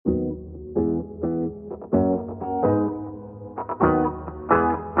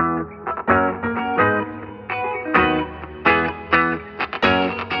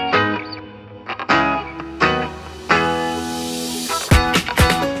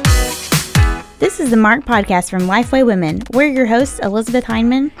This is the Mark Podcast from Lifeway Women. We're your hosts, Elizabeth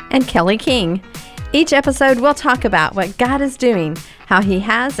Heineman and Kelly King. Each episode, we'll talk about what God is doing, how He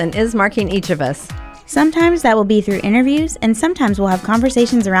has and is marking each of us. Sometimes that will be through interviews, and sometimes we'll have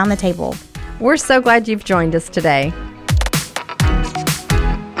conversations around the table. We're so glad you've joined us today.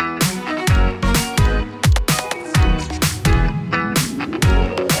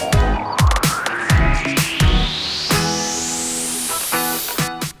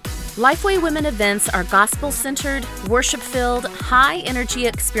 Lifeway Women events are gospel-centered, worship-filled, high-energy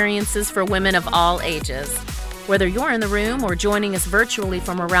experiences for women of all ages. Whether you're in the room or joining us virtually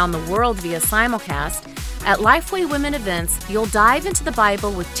from around the world via simulcast, at Lifeway Women events, you'll dive into the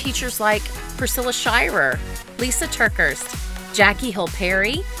Bible with teachers like Priscilla Shirer, Lisa Turkhurst, Jackie Hill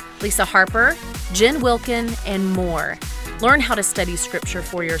Perry, Lisa Harper, Jen Wilkin, and more. Learn how to study Scripture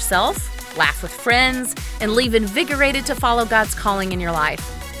for yourself, laugh with friends, and leave invigorated to follow God's calling in your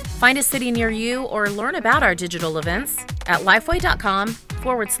life. Find a city near you or learn about our digital events at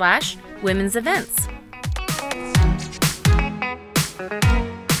lifeway.com/women's events.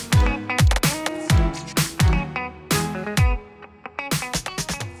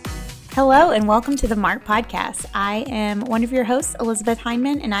 Hello and welcome to the Mark Podcast. I am one of your hosts, Elizabeth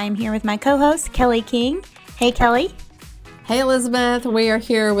Heineman, and I am here with my co-host, Kelly King. Hey, Kelly. Hey, Elizabeth. We are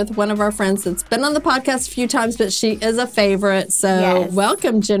here with one of our friends that's been on the podcast a few times, but she is a favorite. So yes.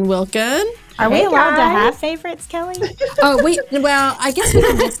 Welcome, Jen Wilkin. Are we allowed to have favorites, Kelly? I guess we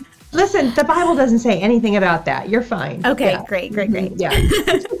can just... Listen, the Bible doesn't say anything about that. You're fine. Okay, yeah. Great. Yeah.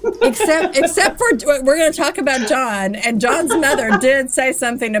 Except for, we're going to talk about John, and John's mother did say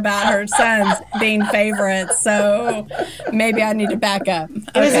something about her sons being favorites, so maybe I need to back up.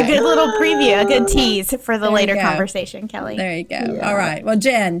 It was a good little preview, a good tease for the later conversation, Kelly. There you go. Yeah. All right. Well,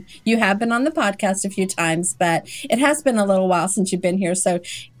 Jen, you have been on the podcast a few times, but it has been a little while since you've been here, so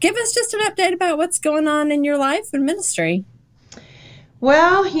give us just an update about what's going on in your life and ministry.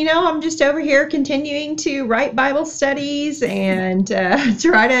 Well, I'm just over here continuing to write Bible studies and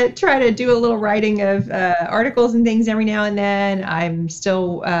try to do a little writing of articles and things every now and then. I'm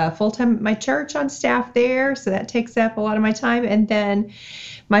still full-time at my church on staff there, so that takes up a lot of my time. And then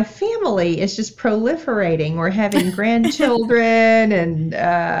my family is just proliferating. We're having grandchildren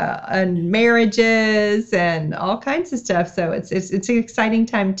and marriages and all kinds of stuff. So it's an exciting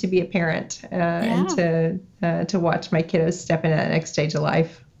time to be a parent and to watch my kiddos step into that next stage of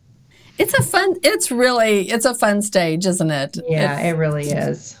life. It's a fun stage, isn't it? Yeah, it really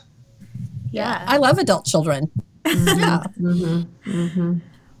is. Yeah. I love adult children. Mm-hmm. Yeah. Mm-hmm. Mm-hmm.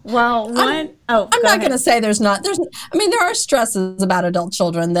 Well, I'm not going to say there are stresses about adult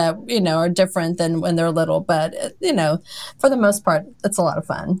children that, are different than when they're little, but, for the most part, it's a lot of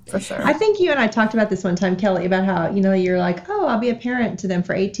fun, for sure. I think you and I talked about this one time, Kelly, about how, you're like, oh, I'll be a parent to them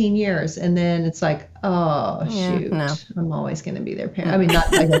for 18 years. And then it's like, oh, shoot, no. I'm always going to be their parent. I mean,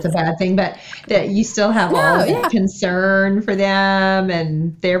 not like that's a bad thing, but that you still have all that concern for them,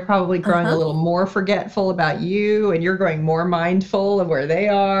 and they're probably growing a little more forgetful about you, and you're growing more mindful of where they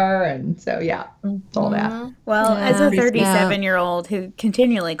are. And so, it's all that. Well, as a 37-year-old who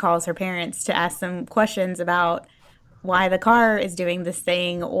continually calls her parents to ask them questions about why the car is doing this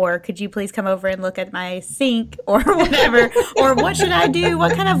thing, or could you please come over and look at my sink, or whatever, or what should I do?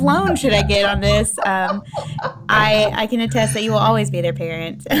 What kind of loan should I get on this? I can attest that you will always be their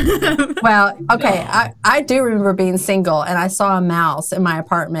parent. Well, okay. I do remember being single, and I saw a mouse in my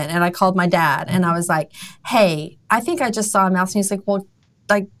apartment, and I called my dad, and I was like, hey, I think I just saw a mouse. And he's like, well,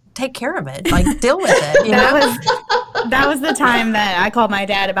 take care of it, deal with it. That was the time that I called my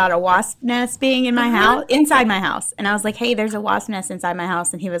dad about a wasp nest being in my house, inside my house. And I was like, hey, there's a wasp nest inside my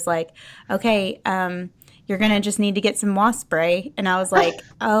house. And he was like, okay, you're going to just need to get some wasp spray. And I was like,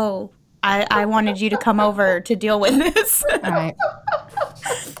 oh, I wanted you to come over to deal with this. All right.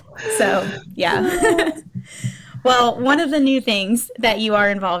 So, yeah. Well, one of the new things that you are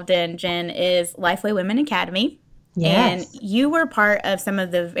involved in, Jen, is Lifeway Women Academy. Yes. And you were part of some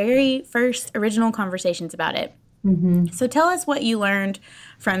of the very first original conversations about it. Mm-hmm. So tell us what you learned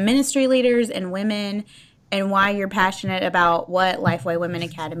from ministry leaders and women, and why you're passionate about what Lifeway Women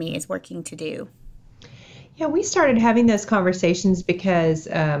Academy is working to do. Yeah, we started having those conversations because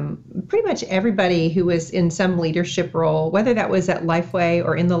pretty much everybody who was in some leadership role, whether that was at Lifeway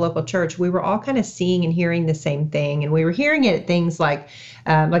or in the local church, we were all kind of seeing and hearing the same thing. And we were hearing it at things like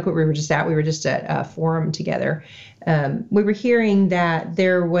what we were just at. We were just at a forum together. We were hearing that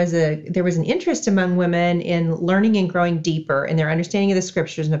there was an interest among women in learning and growing deeper in their understanding of the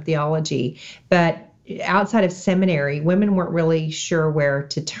scriptures and of theology, but outside of seminary, women weren't really sure where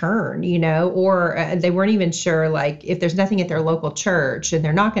to turn, or they weren't even sure, like, if there's nothing at their local church and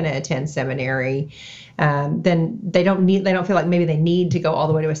they're not going to attend seminary, then they don't feel like maybe they need to go all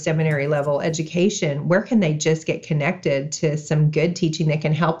the way to a seminary level education. Where can they just get connected to some good teaching that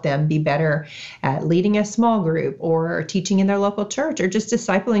can help them be better at leading a small group or teaching in their local church or just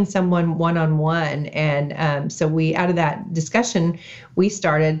discipling someone one-on-one? And so out of that discussion, we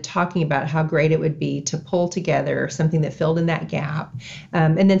started talking about how great it would be to pull together something that filled in that gap.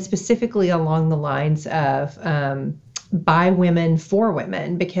 And then specifically along the lines of by women for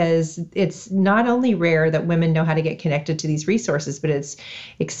women, because it's not only rare that women know how to get connected to these resources, but it's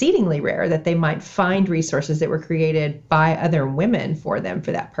exceedingly rare that they might find resources that were created by other women for them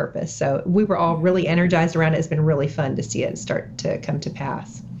for that purpose. So we were all really energized around it. It's been really fun to see it start to come to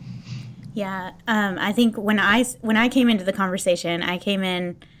pass. Yeah, I think when I came into the conversation, I came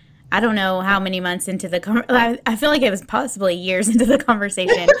in, I don't know how many months into I feel like it was possibly years into the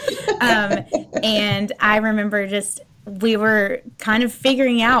conversation. And I remember we were kind of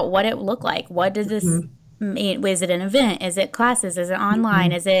figuring out what it looked like. What does this mean? Is it an event? Is it classes? Is it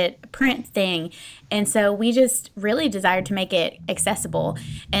online? Is it a print thing? And so we just really desired to make it accessible.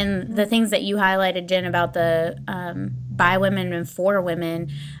 And the things that you highlighted, Jen, about the by women and for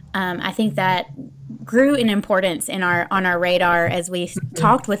women, I think that grew in importance on our radar as we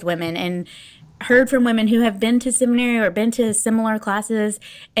talked with women and heard from women who have been to seminary or been to similar classes,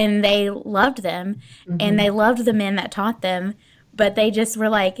 and they loved them and they loved the men that taught them, but they just were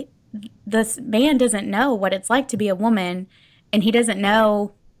like, this man doesn't know what it's like to be a woman, and he doesn't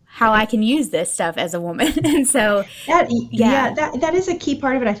know how I can use this stuff as a woman. And so that is a key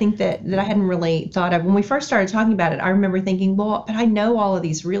part of it, I think, that I hadn't really thought of. When we first started talking about it, I remember thinking, well, but I know all of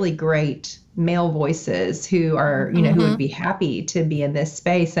these really great male voices who are, who would be happy to be in this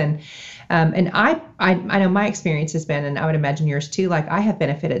space. And I know my experience has been, and I would imagine yours too, like I have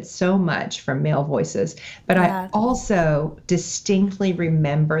benefited so much from male voices, but I also distinctly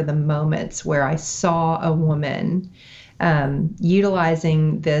remember the moments where I saw a woman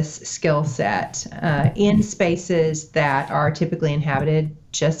utilizing this skill set in spaces that are typically inhabited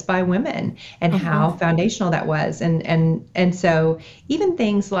just by women, and how foundational that was. And so even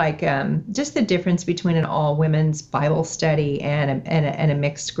things like just the difference between an all women's Bible study and a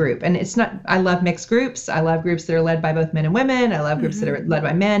mixed group. And it's not, I love mixed groups. I love groups that are led by both men and women. I love groups that are led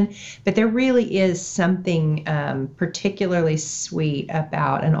by men, but there really is something particularly sweet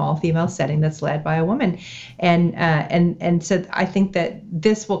about an all female setting that's led by a woman. And so I think that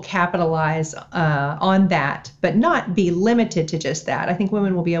this will capitalize on that, but not be limited to just that. I think women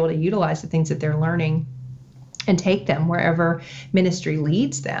will be able to utilize the things that they're learning and take them wherever ministry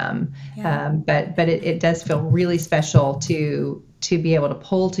leads them. But it does feel really special to be able to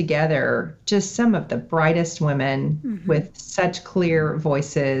pull together just some of the brightest women with such clear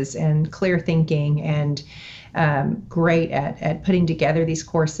voices and clear thinking, and great at putting together these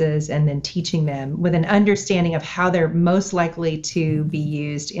courses and then teaching them with an understanding of how they're most likely to be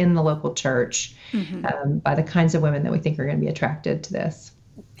used in the local church by the kinds of women that we think are going to be attracted to this.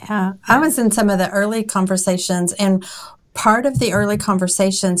 Yeah, I was in some of the early conversations, and part of the early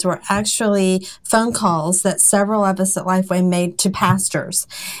conversations were actually phone calls that several of us at Lifeway made to pastors.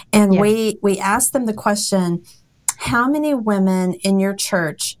 And we asked them the question, how many women in your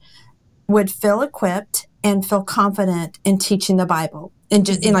church would feel equipped and feel confident in teaching the Bible? And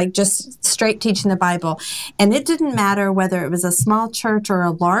just straight teaching the Bible. And it didn't matter whether it was a small church or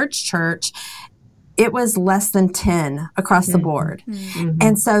a large church. It was less than 10 across the board.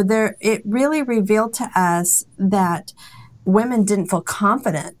 And so it really revealed to us that women didn't feel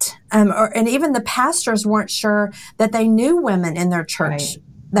confident. And even the pastors weren't sure that they knew women in their church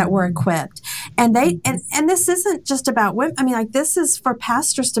that were equipped. And and this isn't just about women. I mean, like, this is for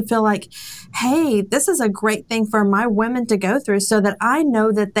pastors to feel like, hey, this is a great thing for my women to go through so that I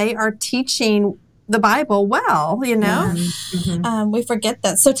know that they are teaching the Bible well, we forget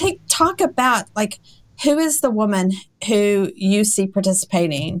that. So talk about, like, who is the woman who you see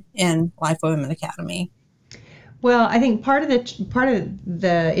participating in Lifeway Women Academy? Well, I think part of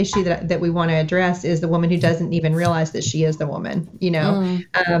the issue that we want to address is the woman who doesn't even realize that she is the woman,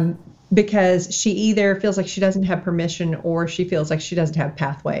 because she either feels like she doesn't have permission or she feels like she doesn't have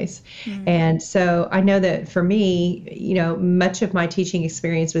pathways. And so I know that for me, much of my teaching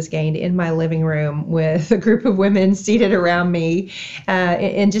experience was gained in my living room with a group of women seated around me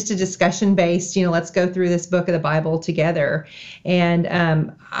in just a discussion based, let's go through this book of the Bible together.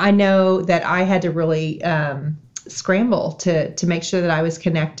 And I know that I had to really scramble to make sure that I was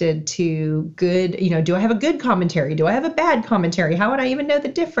connected to good, do I have a good commentary? Do I have a bad commentary? How would I even know the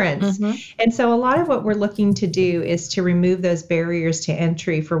difference? And so a lot of what we're looking to do is to remove those barriers to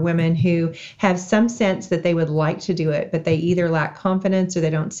entry for women who have some sense that they would like to do it, but they either lack confidence or they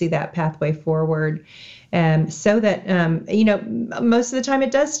don't see that pathway forward. So that, most of the time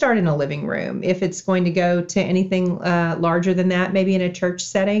it does start in a living room. If it's going to go to anything larger than that, maybe in a church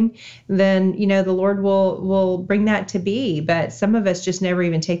setting, then, the Lord will bring that to be. But some of us just never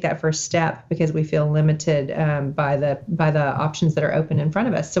even take that first step because we feel limited by the options that are open in front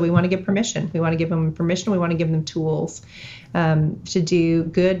of us. So we want to give permission. We want to give them permission. We want to give them tools to do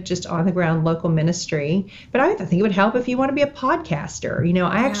good, just on the ground local ministry. But I think it would help if you want to be a podcaster.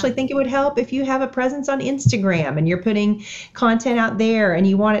 I actually think it would help if you have a presence on Instagram and you're putting content out there and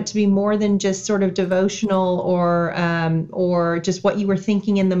you want it to be more than just sort of devotional or just what you were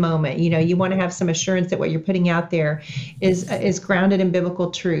thinking in the moment. You want to have some assurance that what you're putting out there is grounded in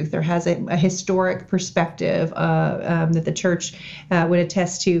biblical truth or has a historic perspective that the church would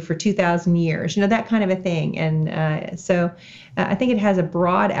attest to for 2,000 years, that kind of a thing. And so I think it has a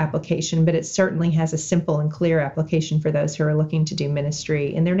broad application, but it certainly has a simple and clear application for those who are looking to do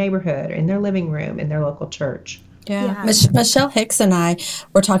ministry in their neighborhood, in their living room, in their local church. Yeah. Michelle Hicks and I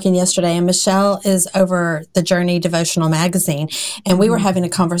were talking yesterday, and Michelle is over the Journey Devotional Magazine, and we were having a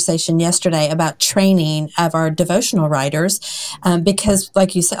conversation yesterday about training of our devotional writers, because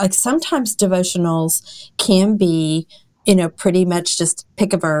like you said, like sometimes devotionals can be, pretty much just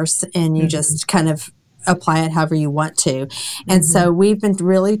pick a verse and you just kind of apply it however you want to. And so we've been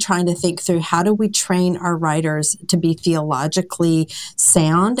really trying to think through how do we train our writers to be theologically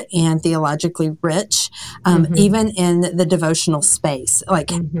sound and theologically rich, even in the devotional space. Like,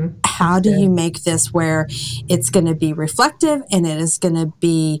 how do you make this where it's going to be reflective and it is going to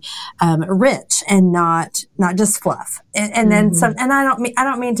be rich and not just fluff? And then some. And I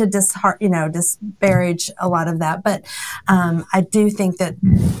don't mean to disparage a lot of that, but I do think that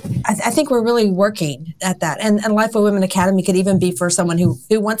I think we're really working at that. And Life of Women Academy could even be for someone who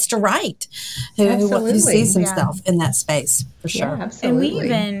wants to write, who sees himself in that space, for sure. Yeah, absolutely. And we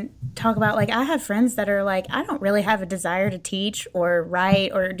even talk about, like, I have friends that are like, I don't really have a desire to teach or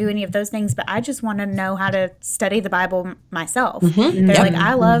write or do any of those things, but I just want to know how to study the Bible myself. They're like,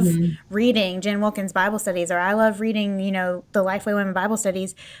 I love reading Jen Wilkins Bible studies, or I love reading, the Lifeway Women Bible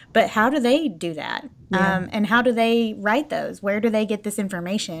studies, but how do they do that? And how do they write those? Where do they get this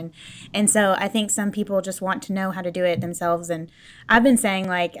information? And so I think some people just want to know how to do it themselves. And I've been saying,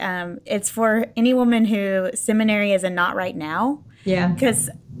 like, it's for any woman who seminary is a not right now. Yeah. Because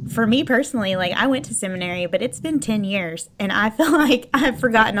for me personally, like, I went to seminary, but it's been 10 years and I feel like I've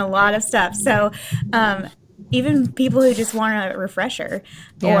forgotten a lot of stuff. So even people who just want a refresher,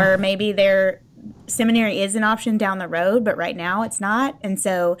 or maybe their seminary is an option down the road, but right now it's not. And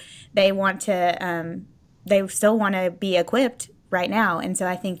so they want to, they still want to be equipped right now. And so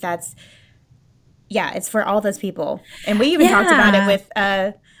I think that's, it's for all those people. And we even talked about it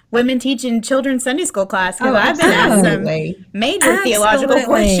with women teaching children's Sunday school class, because I've been asked some major theological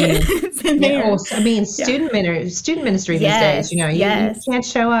questions. Student ministry these days, you can't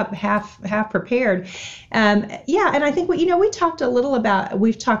show up half prepared. And I think we've talked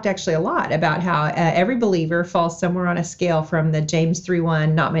actually a lot about how every believer falls somewhere on a scale from the James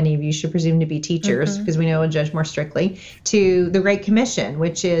 3:1, not many of you should presume to be teachers, because we know we'll judge more strictly, to the Great Commission,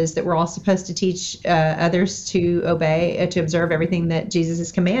 which is that we're all supposed to teach others to obey, to observe everything that Jesus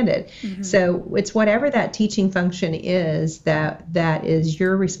has commanded. So it's whatever that teaching function is, that is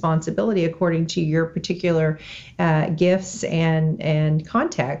your responsibility according to your particular gifts and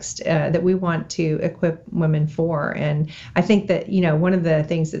context that we want to equip women for. And I think that, one of the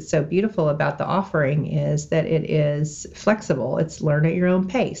things that's so beautiful about the offering is that it is flexible. It's learn at your own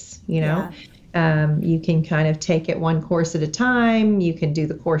pace, You can kind of take it one course at a time. You can do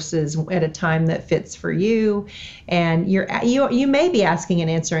the courses at a time that fits for you. And you may be asking and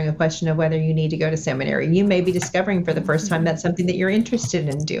answering a question of whether you need to go to seminary. You may be discovering for the first time that's something that you're interested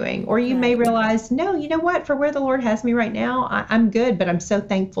in doing. Or you may realize, no, you know what, for where the Lord has me right now, I'm good, but I'm so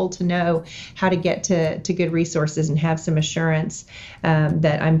thankful to know how to get to good resources and have some assurance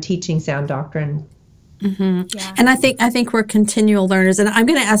that I'm teaching sound doctrine. And I think we're continual learners. And I'm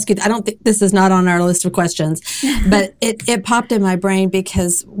going to ask you, I don't think this is not on our list of questions, but it popped in my brain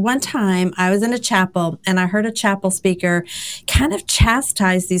because one time I was in a chapel and I heard a chapel speaker kind of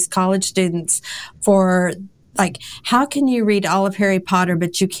chastise these college students for, like, how can you read all of Harry Potter,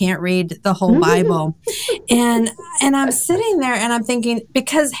 but you can't read the whole Bible? And I'm sitting there and I'm thinking,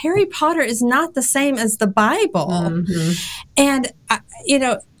 because Harry Potter is not the same as the Bible. And,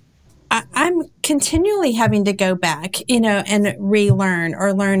 I'm continually having to go back, and relearn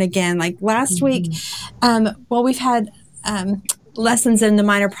or learn again. Like last week, we've had lessons in the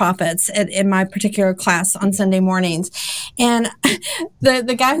Minor Prophets in my particular class on Sunday mornings, and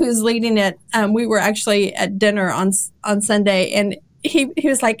the guy who's leading it, we were actually at dinner on Sunday, and he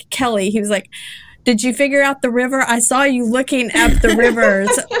was like, Kelly, he was like, did you figure out the river? I saw you looking at the rivers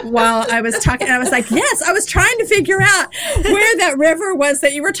while I was talking. And I was like, yes, I was trying to figure out where that river was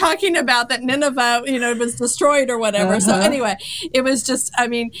that you were talking about, that Nineveh, was destroyed or whatever. So anyway, it was just,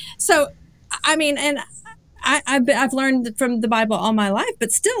 and I've learned from the Bible all my life,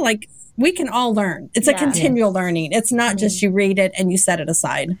 but still, like, we can all learn. It's a continual learning. It's not just you read it and you set it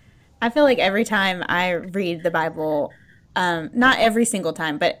aside. I feel like every time I read the Bible, not every single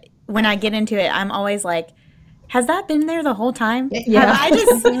time, but when I get into it, I'm always like, has that been there the whole time? Yeah. Have I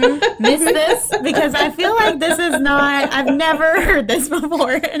just missed this? Because I feel like this is not, I've never heard this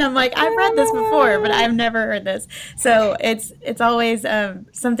before. And I'm like, I've read this before, but I've never heard this. So it's always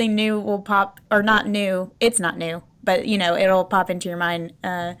something new will pop, or not new. It's not new, but, it'll pop into your mind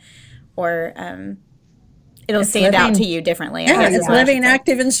or it'll stand out to you differently. Yeah, it's living,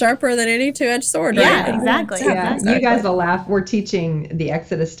 active, and sharper than any two-edged sword. Yeah, right? exactly. Yeah, exactly. you guys will laugh. We're teaching the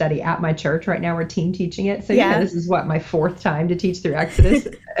Exodus study at my church right now. We're team teaching it. So this is my fourth time to teach through Exodus.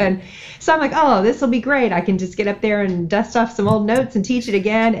 And so I'm like, oh, this will be great. I can just get up there and dust off some old notes and teach it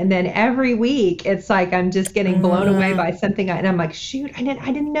again. And then every week it's like I'm just getting blown away by something. And I'm like, shoot, I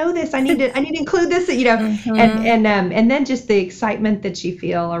didn't know this. I need to include this, and then just the excitement that you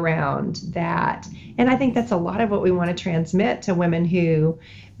feel around that. And I think that's a lot of what we want to transmit to women who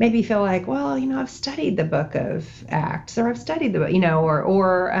maybe feel like, well, I've studied the book of Acts, or I've studied the book,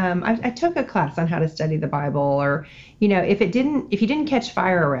 or I took a class on how to study the Bible, or, if you didn't catch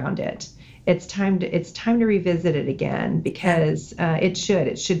fire around it, it's time to revisit it again, because it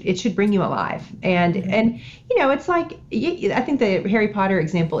should bring you alive. And it's like, I think the Harry Potter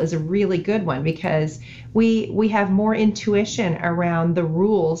example is a really good one, because we have more intuition around the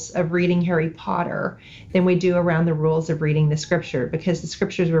rules of reading Harry Potter than we do around the rules of reading the scripture, because the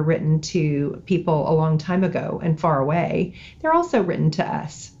scriptures were written to people a long time ago and far away. They're also written to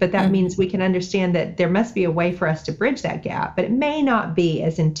us, but that means we can understand that there must be a way for us to bridge that gap, but it may not be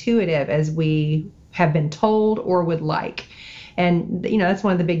as intuitive as we have been told or would like. And, that's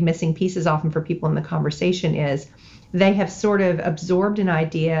one of the big missing pieces often for people in the conversation is they have sort of absorbed an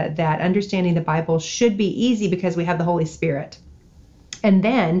idea that understanding the Bible should be easy because we have the Holy Spirit. And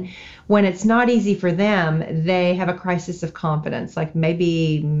then when it's not easy for them, they have a crisis of confidence. Like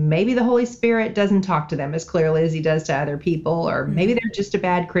maybe the Holy Spirit doesn't talk to them as clearly as he does to other people, or maybe they're just a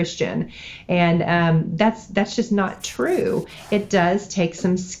bad Christian. And that's just not true. It does take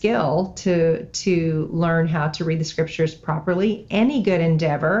some skill to learn how to read the scriptures properly. Any good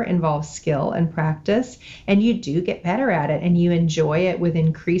endeavor involves skill and practice, and you do get better at it, and you enjoy it with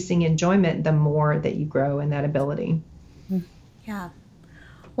increasing enjoyment the more that you grow in that ability. Yeah.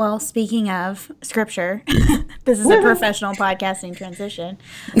 Well, speaking of scripture, this is a professional podcasting transition.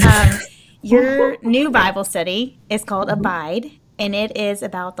 Your new Bible study is called Abide, and it is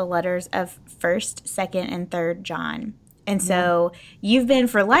about the letters of 1st, 2nd, and 3rd John. And so you've been,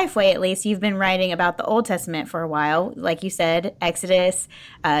 for Lifeway at least, you've been writing about the Old Testament for a while. Like you said, Exodus,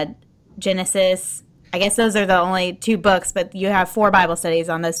 Genesis. I guess those are the only 2 books, but you have 4 Bible studies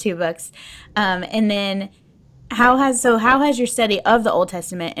on those 2 books. And then how has your study of the Old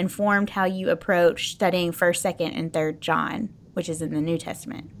Testament informed how you approach studying 1st, 2nd, and 3rd John, which is in the New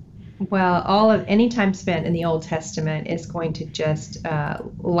Testament? Well, any time spent in the Old Testament is going to just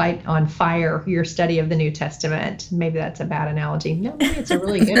light on fire your study of the New Testament. Maybe that's a bad analogy. No, maybe it's a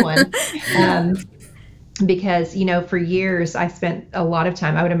really good one. Because, for years I spent a lot of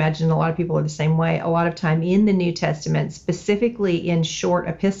time, I would imagine a lot of people are the same way, a lot of time in the New Testament, specifically in short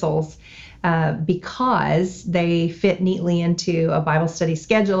epistles, because they fit neatly into a Bible study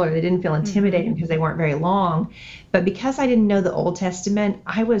schedule, or they didn't feel intimidating because they weren't very long. But because I didn't know the Old Testament,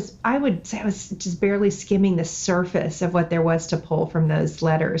 I would say I was just barely skimming the surface of what there was to pull from those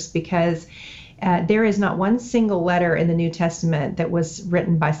letters, because there is not one single letter in the New Testament that was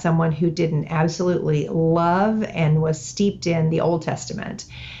written by someone who didn't absolutely love and was steeped in the Old Testament.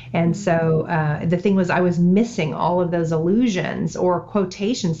 And so the thing was, I was missing all of those allusions or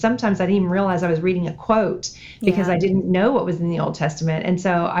quotations. Sometimes I didn't even realize I was reading a quote because I didn't know what was in the Old Testament. And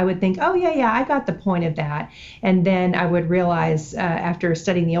so I would think, oh, yeah, I got the point of that. And then I would realize after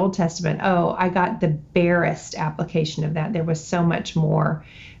studying the Old Testament, oh, I got the barest application of that. There was so much more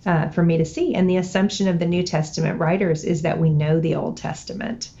for me to see. And the assumption of the New Testament writers is that we know the Old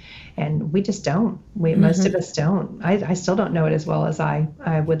Testament. And we just don't. Most of us don't. I still don't know it as well as I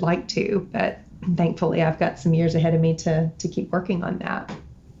would like to, but thankfully I've got some years ahead of me to keep working on that.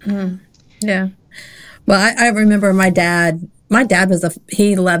 Yeah. Well, I remember my dad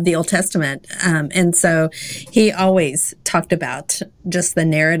he loved the Old Testament. And so he always talked about just the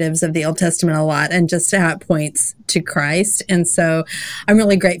narratives of the Old Testament a lot and just how it points to Christ. And so I'm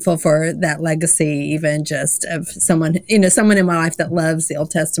really grateful for that legacy, even just of someone in my life that loves the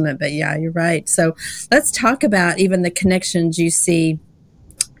Old Testament. But yeah, you're right. So let's talk about even the connections you see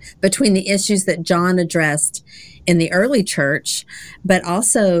between the issues that John addressed in the early church, but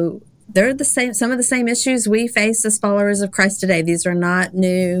also they're the same. Some of the same issues we face as followers of Christ today. These are not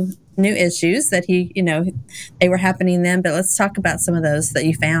new issues that they were happening then. But let's talk about some of those that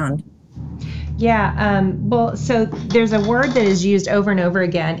you found. Yeah. Well, so there's a word that is used over and over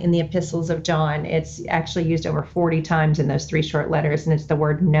again in the epistles of John. It's actually used over 40 times in those 3 short letters, and it's the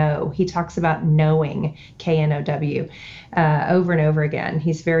word know. He talks about knowing, K-N-O-W, over and over again.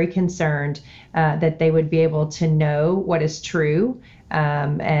 He's very concerned that they would be able to know what is true.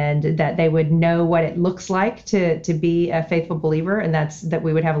 And that they would know what it looks like to be a faithful believer, and that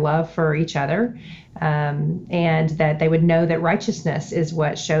we would have love for each other, and that they would know that righteousness is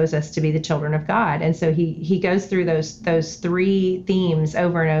what shows us to be the children of God. And so he goes through those 3 themes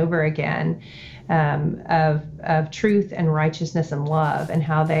over and over again, of truth and righteousness and love, and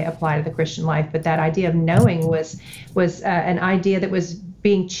how they apply to the Christian life. But that idea of knowing was an idea that was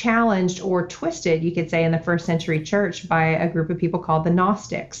being challenged or twisted, you could say, in the first century church by a group of people called the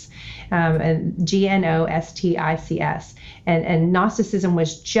Gnostics, and Gnostics. And Gnosticism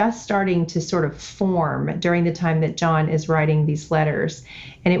was just starting to sort of form during the time that John is writing these letters.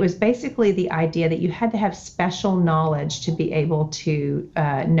 And it was basically the idea that you had to have special knowledge to be able to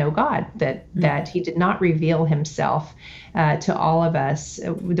know God, that he did not reveal himself to all of us,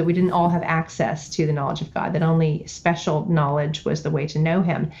 that we didn't all have access to the knowledge of God, that only special knowledge was the way to know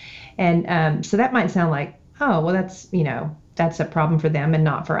him. And so that might sound like, oh, well, that's a problem for them and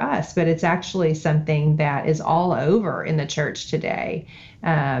not for us. But it's actually something that is all over in the church today.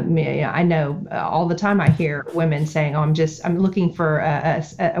 I know all the time I hear women saying, oh, I'm looking for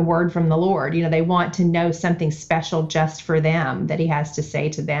a word from the Lord. They want to know something special just for them that he has to say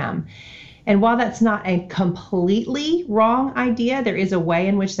to them. And while that's not a completely wrong idea, there is a way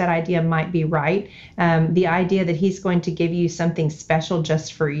in which that idea might be right. The idea that he's going to give you something special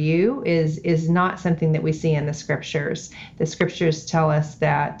just for you is not something that we see in the scriptures. The scriptures tell us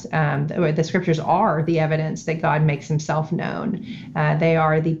that the scriptures are the evidence that God makes himself known. They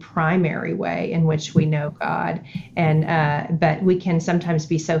are the primary way in which we know God. But we can sometimes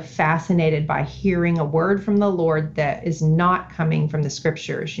be so fascinated by hearing a word from the Lord that is not coming from the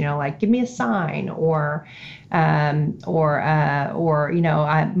scriptures, like, give me a sign, or my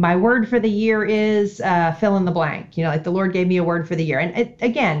word for the year is fill in the blank. Like the Lord gave me a word for the year. And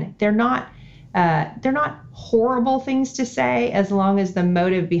again, they're not horrible things to say as long as the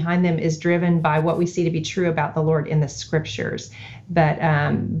motive behind them is driven by what we see to be true about the Lord in the scriptures. But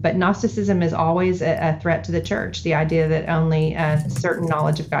Gnosticism is always a threat to the church. The idea that only a certain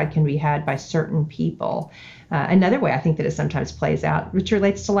knowledge of God can be had by certain people. Another way I think that it sometimes plays out, which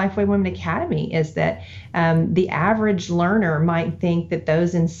relates to Lifeway Women Academy, is that the average learner might think that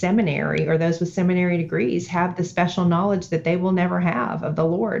those in seminary or those with seminary degrees have the special knowledge that they will never have of the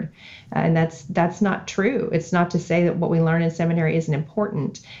Lord. And that's not true. It's not to say that what we learn in seminary isn't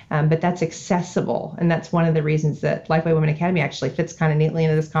important, but that's accessible. And that's one of the reasons that Lifeway Women Academy actually fits kind of neatly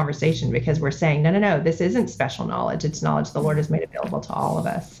into this conversation, because we're saying, no, this isn't special knowledge. It's knowledge the Lord has made available to all of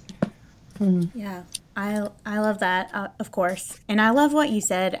us. Yeah, I love that, of course. And I love what you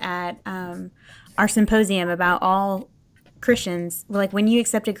said at our symposium about all Christians. Like, when you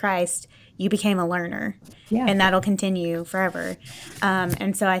accepted Christ, you became a learner. Yeah. And that'll continue forever.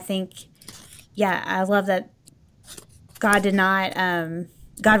 And so I think, I love that God did not,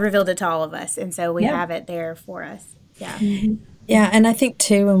 God revealed it to all of us. And so we have it there for us. Yeah. Mm-hmm. Yeah, and I think,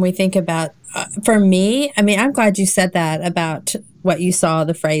 too, when we think about, for me, I'm glad you said that about what you saw,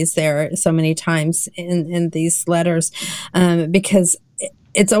 the phrase there so many times in these letters, because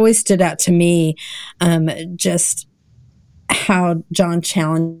it's always stood out to me just how John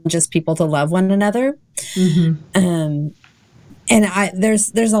challenges people to love one another. Mm-hmm. And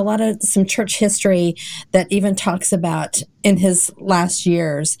there's a lot of some church history that even talks about in his last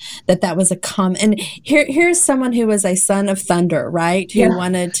years that was a common. And here's someone who was a son of thunder, right? Who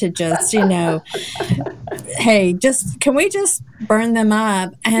wanted to just, hey, can we just burn them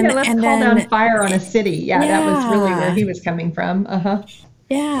up? And let's call down fire on a city. Yeah, that was really where he was coming from.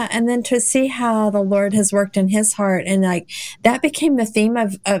 Yeah, and then to see how the Lord has worked in his heart, and like that became the theme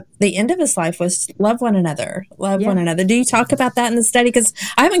of the end of his life was love one another, love one another. Do you talk about that in the study? Because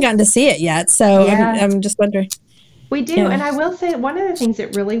I haven't gotten to see it yet, so I'm just wondering. We do, and I will say one of the things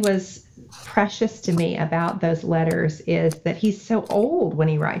that really was precious to me about those letters is that he's so old when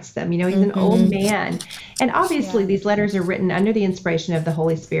he writes them. He's an old man. And obviously these letters are written under the inspiration of the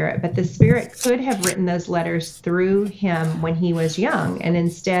Holy Spirit, but the Spirit could have written those letters through him when he was young and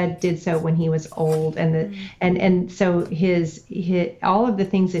instead did so when he was old. And so his all of the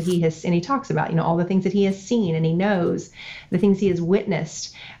things that he has, and he talks about, all the things that he has seen and he knows, the things he has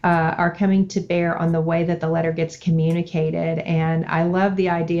witnessed are coming to bear on the way that the letter gets communicated. And I love the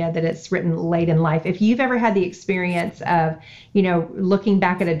idea that it's written late in life. If you've ever had the experience of, looking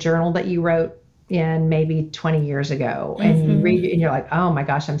back at a journal that you wrote in maybe 20 years ago, and you read it and you're like, oh my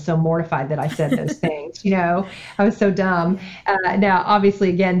gosh, I'm so mortified that I said those things. I was so dumb. Now, obviously,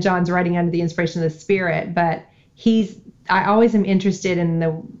 again, John's writing under the inspiration of the Spirit, but I always am interested in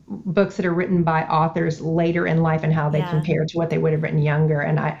the books that are written by authors later in life and how they compare to what they would have written younger.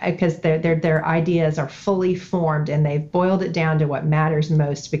 And because their ideas are fully formed and they've boiled it down to what matters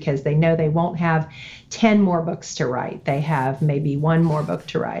most, because they know they won't have 10 more books to write. They have maybe one more book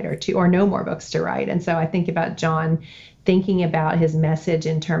to write or two or no more books to write. And so I think about John thinking about his message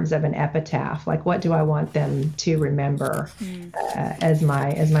in terms of an epitaph, like what do I want them to remember as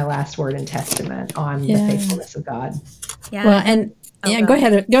my last word and testament on the faithfulness of God. Yeah. Well, and go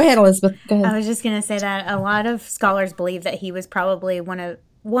ahead, Elizabeth. Go ahead. I was just going to say that a lot of scholars believe that he was probably one of,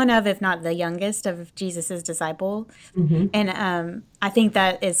 if not the youngest of Jesus's disciples. And I think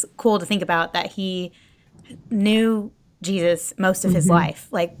that is cool to think about, that he knew Jesus most of his life,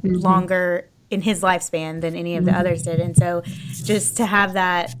 like longer in his lifespan than any of the others did. And so just to have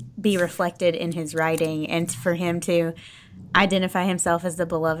that be reflected in his writing, and for him to identify himself as the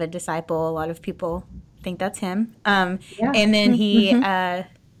beloved disciple, a lot of people think that's him. And then he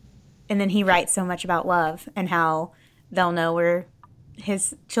writes so much about love and how they'll know we're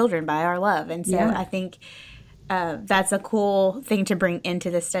his children by our love. And so I think that's a cool thing to bring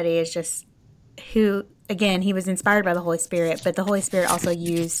into the study, is just who, again, he was inspired by the Holy Spirit, but the Holy Spirit also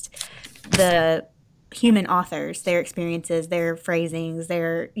used the human authors, their experiences, their phrasings,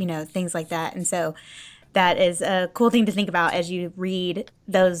 their, things like that. And so that is a cool thing to think about as you read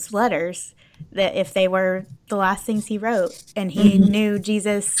those letters, that if they were the last things he wrote, and he knew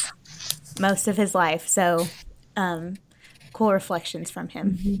Jesus most of his life. So cool reflections from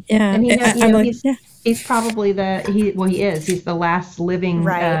him. Yeah. And he's probably he's the last living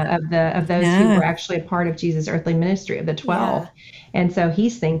of those who were actually a part of Jesus' earthly ministry, of the 12. And so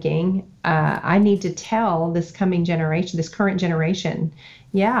he's thinking, I need to tell this coming generation, this current generation,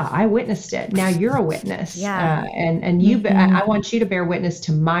 I witnessed it. Now you're a witness. And you, I want you to bear witness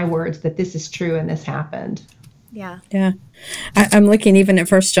to my words that this is true and this happened. Yeah. I'm looking even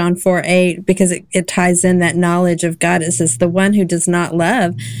at 1 John 4:8, because it ties in that knowledge of God. It says, the one who does not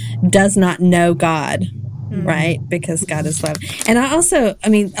love does not know God. Right? Because God is love. And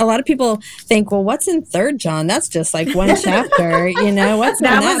a lot of people think, well, what's in 3 John? That's just like one chapter, what's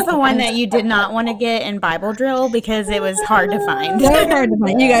that was the one that you did not want to get in Bible drill because it was hard to find. Very hard to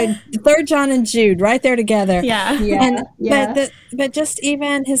find. You got 3 John and Jude right there together. But just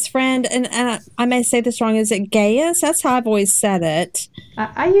even his friend, and I may say this wrong, is it Gaius? That's how I've always said it.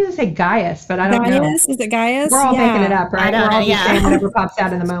 I usually say Gaius, but I don't know. Is it Gaius? We're all making it up, right? We're all just saying whatever pops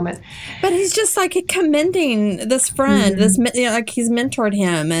out in the moment. But he's just like commending this friend, like he's mentored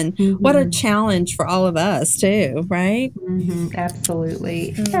him, and what a challenge for all of us too, right?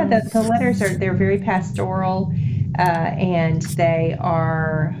 Absolutely. Yeah, the letters they're very pastoral, and they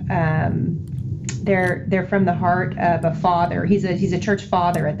are they're from the heart of a father. He's a church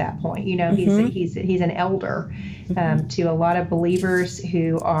father at that point. He's an elder to a lot of believers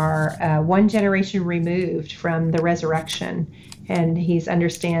who are one generation removed from the resurrection. And he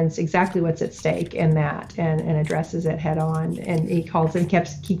understands exactly what's at stake in that, and addresses it head on. And he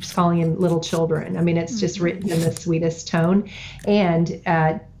keeps calling them little children. I mean, it's just written in the sweetest tone.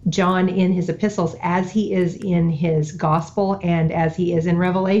 And John, in his epistles, as he is in his gospel and as he is in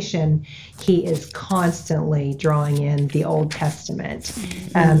Revelation, he is constantly drawing in the Old Testament.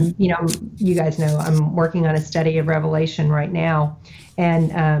 You guys know I'm working on a study of Revelation right now,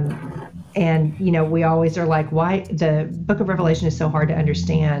 and we always are like, why the book of Revelation is so hard to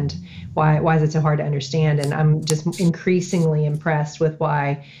understand. Why is it so hard to understand? And I'm just increasingly impressed with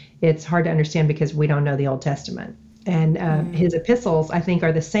why it's hard to understand, because we don't know the Old Testament. And his epistles, I think,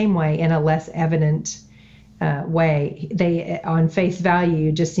 are the same way in a less evident way. They, on face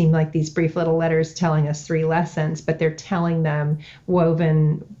value, just seem like these brief little letters telling us 3 lessons, but they're telling them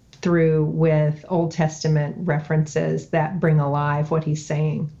woven through with Old Testament references that bring alive what he's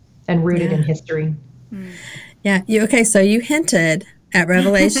saying and rooted in history. Yeah. So you hinted at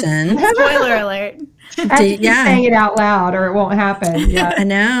Revelation. Spoiler alert. I have to keep saying it out loud or it won't happen. Yeah.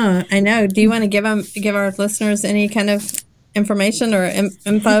 I know. Do you want to give our listeners any kind of information or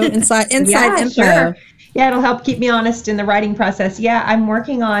inside info? Sure. Yeah, it'll help keep me honest in the writing process. Yeah, I'm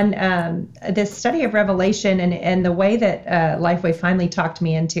working on this study of Revelation, and the way that Lifeway finally talked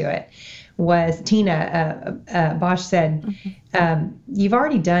me into it was Tina Bosch said, you've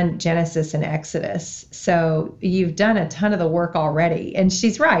already done Genesis and Exodus, so you've done a ton of the work already. And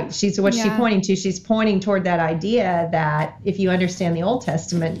she's right. She's pointing to. She's pointing toward that idea that if you understand the Old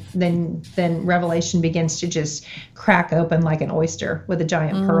Testament, then Revelation begins to just crack open like an oyster with a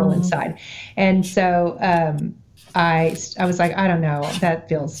giant pearl inside. And so I was like, I don't know, that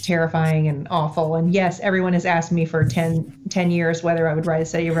feels terrifying and awful. And yes, everyone has asked me for 10 years whether I would write a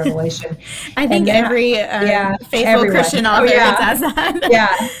study of Revelation. I think every faithful everyone. Christian author has that. Yeah,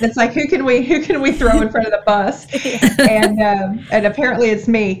 it's like who can we throw in front of the bus? And apparently it's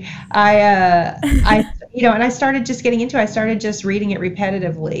me. And I started just getting into it. I started just reading it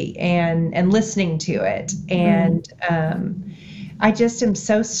repetitively and listening to it. And I just am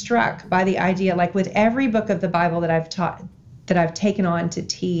so struck by the idea, like with every book of the Bible that I've taught, that I've taken on to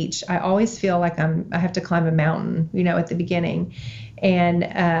teach, I always feel like I have to climb a mountain, at the beginning.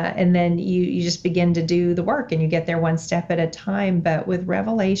 And then you just begin to do the work and you get there one step at a time. But with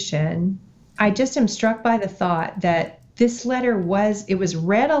Revelation, I just am struck by the thought that this letter was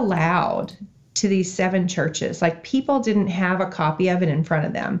read aloud to these 7 churches. Like people didn't have a copy of it in front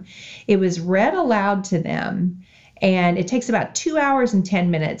of them. It was read aloud to them. And it takes about 2 hours and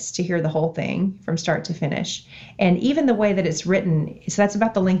 10 minutes to hear the whole thing from start to finish. And even the way that it's written, so that's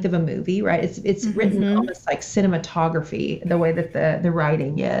about the length of a movie, right? It's written almost like cinematography, the way that the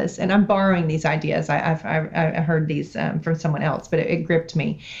writing is. And I'm borrowing these ideas. I heard these from someone else, but it gripped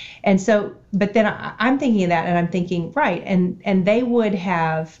me. And so, but then I'm thinking of that and I'm thinking, right, and they would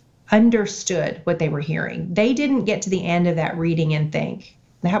have understood what they were hearing. They didn't get to the end of that reading and think,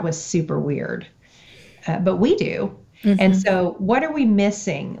 that was super weird. But we do. And so what are we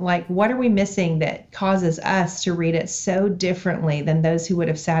missing? Like, what are we missing that causes us to read it so differently than those who would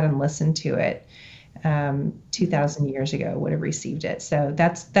have sat and listened to it 2,000 years ago would have received it? So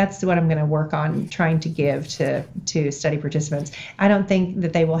that's what I'm going to work on trying to give to study participants. I don't think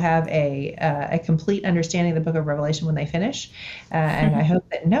that they will have a complete understanding of the book of Revelation when they finish. And I hope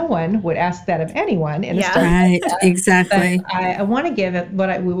that no one would ask that of anyone in a study. Right, exactly. But I want to give it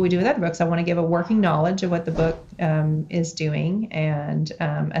what we do with other books. I want to give a working knowledge of what the book is doing and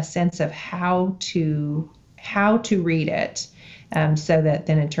a sense of how to read it. So that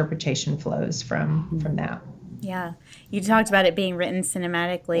then interpretation flows from that. Yeah. You talked about it being written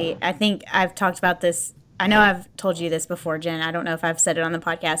cinematically. I think I've talked about this. I know I've told you this before, Jen. I don't know if I've said it on the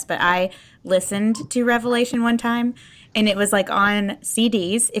podcast, but I listened to Revelation one time, and it was like on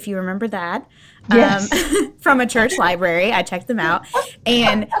CDs, if you remember that, yes. From a church library. I checked them out.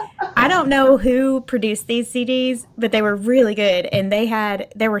 And I don't know who produced these CDs, but they were really good. And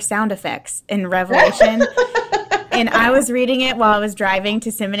there were sound effects in Revelation. And I was reading it while I was driving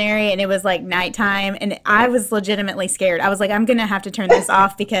to seminary, and it was like nighttime, and I was legitimately scared. I was like, I'm going to have to turn this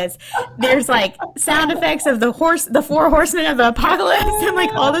off because there's like sound effects of the 4 horsemen of the apocalypse and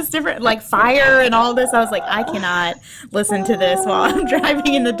like all this different, like fire and all this. I was like, I cannot listen to this while I'm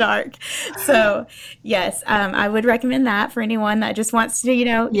driving in the dark. So yes, I would recommend that for anyone that just wants to,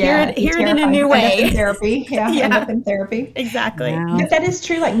 hear it in a new way. End up in therapy. End up in therapy. Exactly. Wow. But that is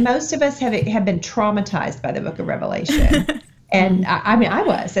true. Like most of us have been traumatized by the book of Revelation. And I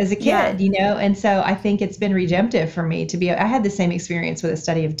was as a kid, and so I think it's been redemptive for me I had the same experience with a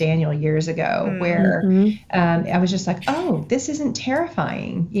study of Daniel years ago where I was just like, oh, this isn't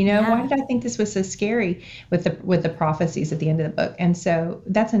terrifying. Why did I think this was so scary with the prophecies at the end of the book? And so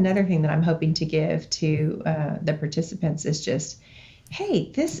that's another thing that I'm hoping to give to the participants is just,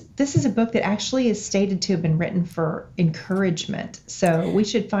 hey, this is a book that actually is stated to have been written for encouragement. So we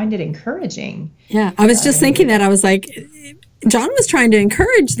should find it encouraging. Yeah, I was just thinking that. I was like, John was trying to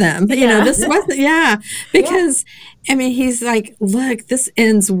encourage them. But, this wasn't, because, I mean, he's like, look, this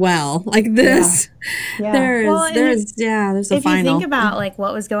ends well. Like this, there's a if final. If you think about, like,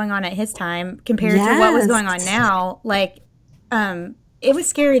 what was going on at his time compared to what was going on now, like, it was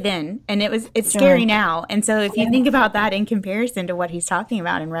scary then, and it's scary now. And so if you think about that in comparison to what he's talking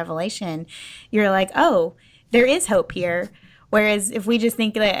about in Revelation, you're like, oh, there is hope here. Whereas if we just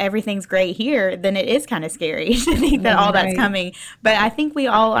think that everything's great here, then it is kind of scary to think that all that's coming. But I think we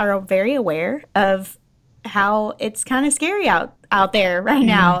all are very aware of how it's kind of scary out there right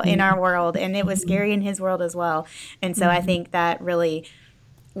now in our world. And it was scary in his world as well. And so I think that really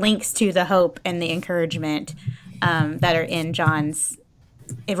links to the hope and the encouragement that are in John's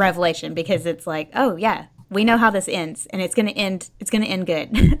Revelation, because it's like, oh yeah, we know how this ends, and it's going to end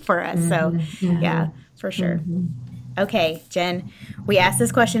good for us. So yeah, for sure. Okay, Jen, we ask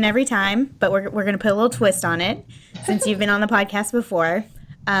this question every time, but we're going to put a little twist on it since you've been on the podcast before.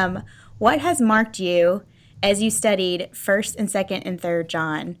 What has marked you as you studied 1st and 2nd and 3rd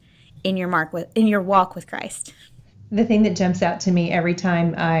John in your walk with Christ? The thing that jumps out to me every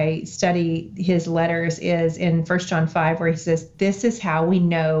time I study his letters is in 1 John 5, where he says, this is how we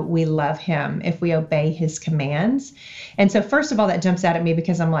know we love him, if we obey his commands. And so first of all, that jumps out at me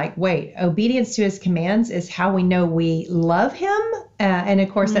because I'm like, wait, obedience to his commands is how we know we love him? And of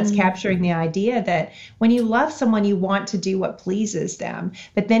course, that's capturing the idea that when you love someone, you want to do what pleases them.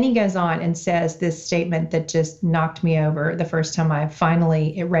 But then he goes on and says this statement that just knocked me over the first time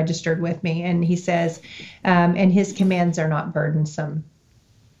it registered with me. And he says, and his commands are not burdensome.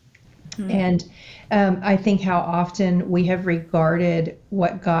 And I think how often we have regarded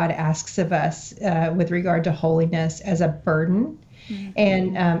what God asks of us with regard to holiness as a burden.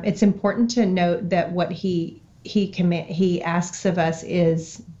 And it's important to note that what he asks of us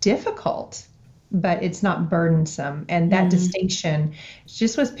is difficult, but it's not burdensome. And that distinction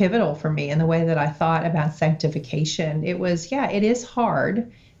just was pivotal for me in the way that I thought about sanctification. It is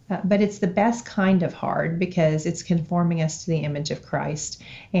hard, but it's the best kind of hard because it's conforming us to the image of Christ.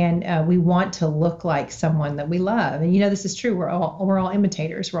 And we want to look like someone that we love. And this is true. We're all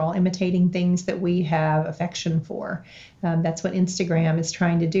imitators. We're all imitating things that we have affection for. That's what Instagram is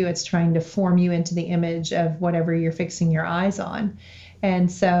trying to do. It's trying to form you into the image of whatever you're fixing your eyes on.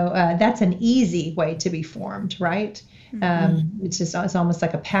 And so that's an easy way to be formed, right? It's almost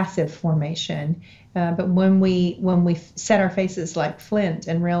like a passive formation. But when we set our faces like flint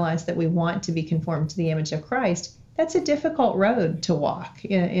and realize that we want to be conformed to the image of Christ, that's a difficult road to walk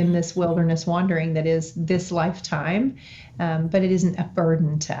in this wilderness wandering that is this lifetime. But it isn't a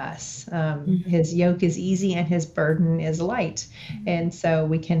burden to us. His yoke is easy and his burden is light. And so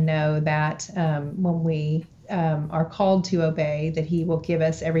we can know that when we are called to obey, that he will give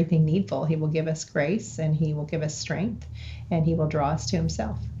us everything needful. He will give us grace, and he will give us strength, and he will draw us to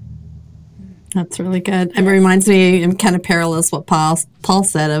himself. That's really good. It reminds me, and kind of parallels what Paul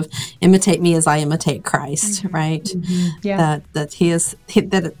said of imitate me as I imitate Christ, right? Yeah.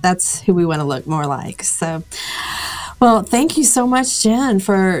 That's who we want to look more like. So, well, thank you so much, Jen,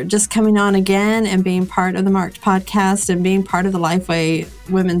 for just coming on again and being part of the Marked podcast and being part of the Lifeway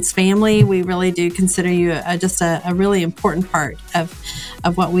Women's family. We really do consider you just a really important part of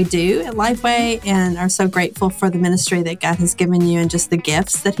what we do at Lifeway, and are so grateful for the ministry that God has given you and just the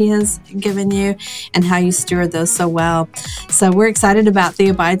gifts that he has given you and how you steward those so well. So we're excited about the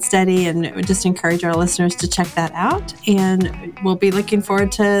Abide study, and we just encourage our listeners to check that out. And we'll be looking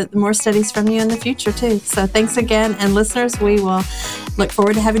forward to more studies from you in the future too. So thanks again. And listeners, we will look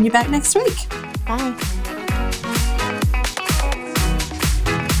forward to having you back next week. Bye.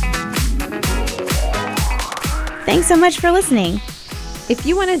 Thanks so much for listening. If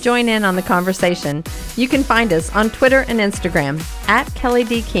you want to join in on the conversation, you can find us on Twitter and Instagram at Kelly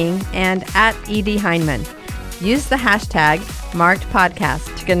D. King and at E.D. Heineman. Use the hashtag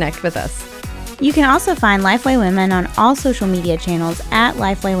MarkedPodcast to connect with us. You can also find Lifeway Women on all social media channels at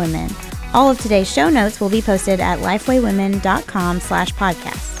Lifeway Women. All of today's show notes will be posted at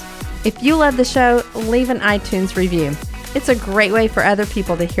lifewaywomen.com/podcast. If you love the show, leave an iTunes review. It's a great way for other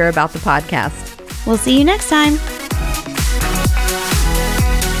people to hear about the podcast. We'll see you next time.